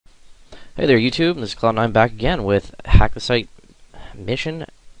Hey there, YouTube. This is Cloud9 back again with Hackthissite Mission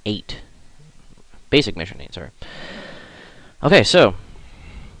 8. Basic Mission 8, sorry. Okay, so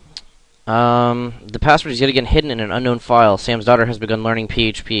the password is yet again hidden in an unknown file. Sam's daughter has begun learning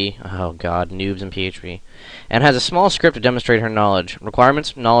PHP. Oh god, noobs in PHP. And has a small script to demonstrate her knowledge.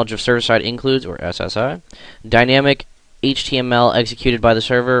 Requirements: knowledge of server-side includes, or SSI. Dynamic HTML executed by the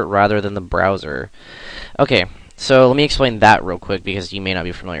server rather than the browser. Okay. So let me explain that real quick because you may not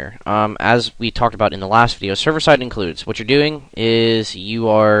be familiar. As we talked about in the last video, server-side includes. What you're doing is you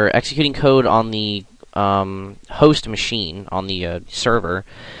are executing code on the host machine, on the server,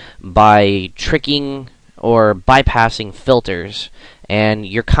 by tricking or bypassing filters. And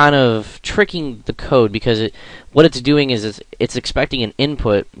you're kind of tricking the code because what it's doing is it's expecting an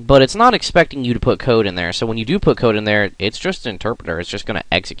input, but it's not expecting you to put code in there. So when you do put code in there, it's just an interpreter. It's just going to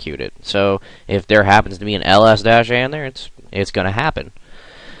execute it. So if there happens to be an ls-a in there, it's going to happen.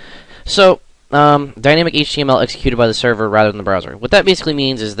 So dynamic HTML executed by the server rather than the browser. What that basically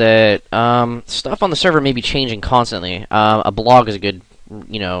means is that stuff on the server may be changing constantly. A blog is a good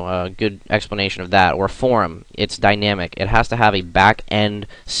good explanation of that, or a forum. It's dynamic. It has to have a back-end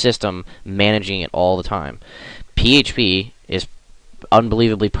system managing it all the time. PHP is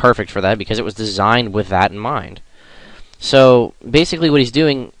unbelievably perfect for that because it was designed with that in mind. So basically what he's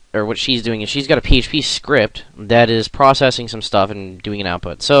doing, or what she's doing, is she's got a PHP script that is processing some stuff and doing an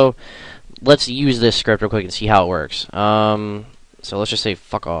output. So let's use this script real quick and see how it works. So let's just say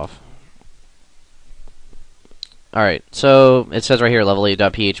fuck off. Alright, so it says right here,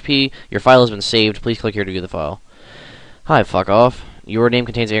 level8.php, your file has been saved, please click here to view the file. Hi, fuck off. Your name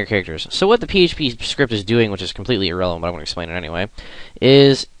contains error characters. So what the PHP script is doing, which is completely irrelevant, but I'm going to explain it anyway,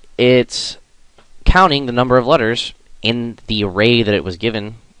 is it's counting the number of letters in the array that it was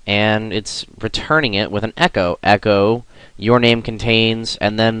given, and it's returning it with an echo. Echo, your name contains,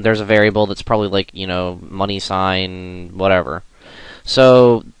 and then there's a variable that's probably like, money sign, whatever.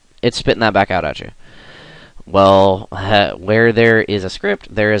 So it's spitting that back out at you. Well, where there is a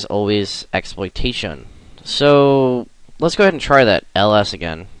script, there is always exploitation. So let's go ahead and try that ls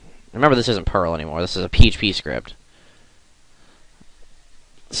again. Remember, this isn't Perl anymore. This is a PHP script.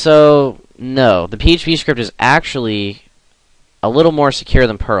 So, no, the PHP script is actually a little more secure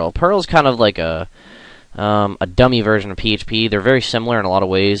than Perl. Perl is kind of like a dummy version of PHP. They're very similar in a lot of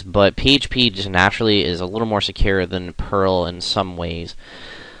ways, but PHP just naturally is a little more secure than Perl in some ways.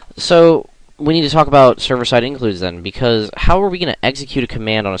 So we need to talk about server-side includes then, because how are we going to execute a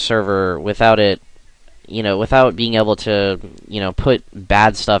command on a server without it, without being able to, put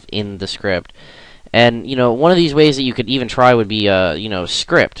bad stuff in the script? And, one of these ways that you could even try would be,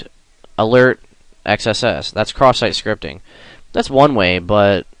 script, alert, XSS. That's cross-site scripting. That's one way,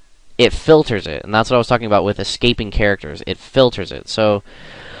 but it filters it, and that's what I was talking about with escaping characters. It filters it. So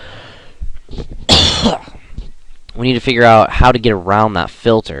we need to figure out how to get around that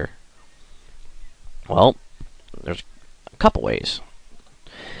filter. Well, there's a couple ways.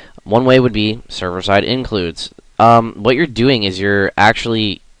 One way would be server-side includes. What you're doing is you're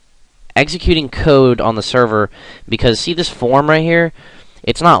actually executing code on the server because, see this form right here?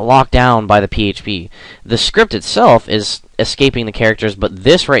 It's not locked down by the PHP. The script itself is escaping the characters, but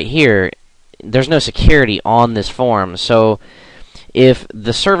this right here, there's no security on this form. So if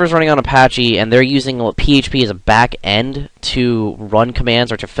the server's running on Apache and they're using PHP as a back end to run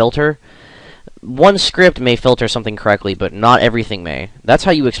commands or to filter, one script may filter something correctly, but not everything may. That's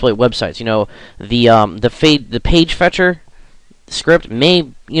how you exploit websites. The page fetcher script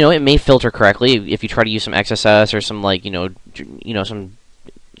may, it may filter correctly if you try to use some XSS or some some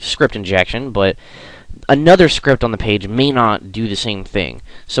script injection, but another script on the page may not do the same thing.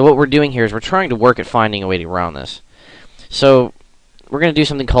 So what we're doing here is we're trying to work at finding a way around this. So we're going to do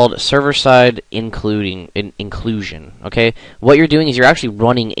something called server-side inclusion, okay? What you're doing is you're actually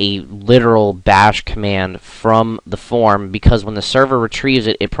running a literal bash command from the form, because when the server retrieves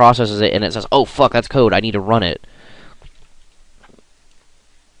it, it processes it, and it says, oh, fuck, that's code, I need to run it.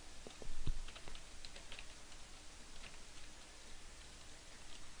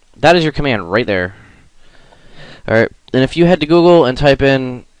 That is your command right there. Alright, and if you head to Google and type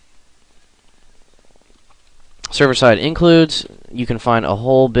in server-side includes, you can find a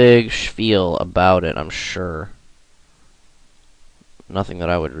whole big spiel about it, I'm sure. Nothing that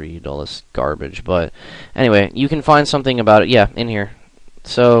I would read, all this garbage, but anyway, you can find something about it, yeah, in here.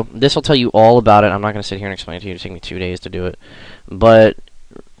 So this will tell you all about it. I'm not going to sit here and explain it to you. It'll take me 2 days to do it. But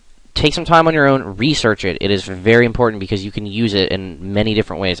take some time on your own, research it. It is very important because you can use it in many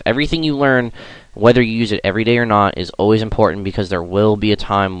different ways. Everything you learn, whether you use it every day or not, is always important because there will be a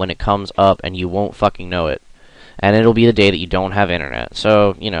time when it comes up and you won't fucking know it. And it'll be the day that you don't have internet.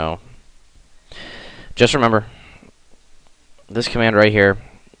 So, just remember this command right here,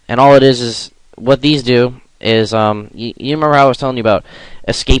 and all it is what these do is you remember how I was telling you about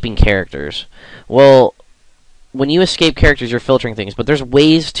escaping characters. Well, when you escape characters, you're filtering things, but there's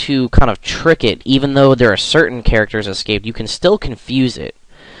ways to kind of trick it. Even though there are certain characters escaped, you can still confuse it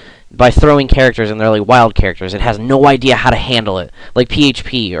by throwing characters, and they're like wild characters. It has no idea how to handle it, like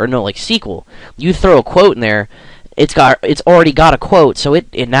PHP or no, like SQL. You throw a quote in there, it's already got a quote, so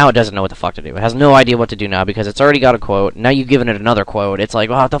it now it doesn't know what the fuck to do. It has no idea what to do now because it's already got a quote. Now you've given it another quote. It's like,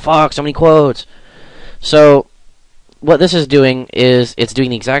 what the fuck, so many quotes. So what this is doing is it's doing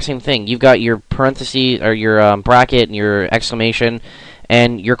the exact same thing. You've got your parentheses or your bracket and your exclamation,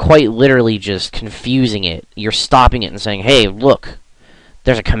 and you're quite literally just confusing it. You're stopping it and saying, "Hey, look,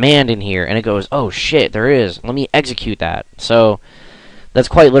 there's a command in here," and it goes, "Oh shit, there is. Let me execute that." So that's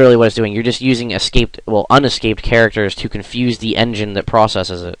quite literally what it's doing. You're just using unescaped characters to confuse the engine that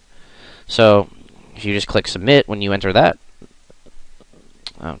processes it. So if you just click submit when you enter that,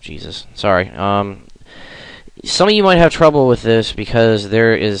 oh Jesus, sorry. Some of you might have trouble with this because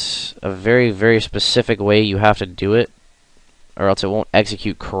there is a very, very specific way you have to do it, or else it won't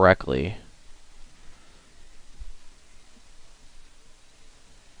execute correctly.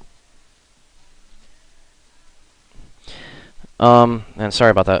 And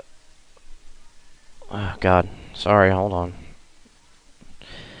sorry about that. Oh, God. Sorry, hold on.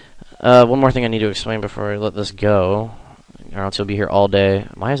 One more thing I need to explain before I let this go, or else you'll be here all day.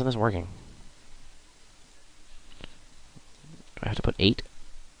 Why isn't this working? I have to put 8?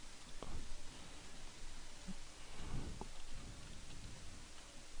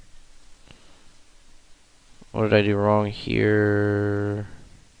 What did I do wrong here?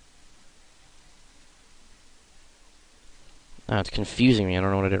 Oh, it's confusing me. I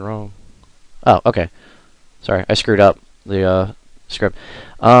don't know what I did wrong. Oh, okay. Sorry, I screwed up the script.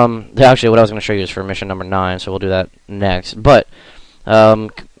 Actually, what I was going to show you is for mission number 9, so we'll do that next. But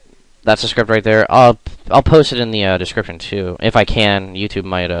that's the script right there. I'll post it in the description too, if I can. YouTube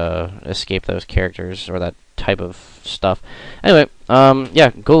might escape those characters or that type of stuff. Anyway,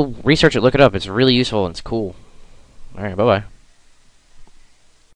 yeah, go research it, look it up. It's really useful and it's cool. All right, bye bye.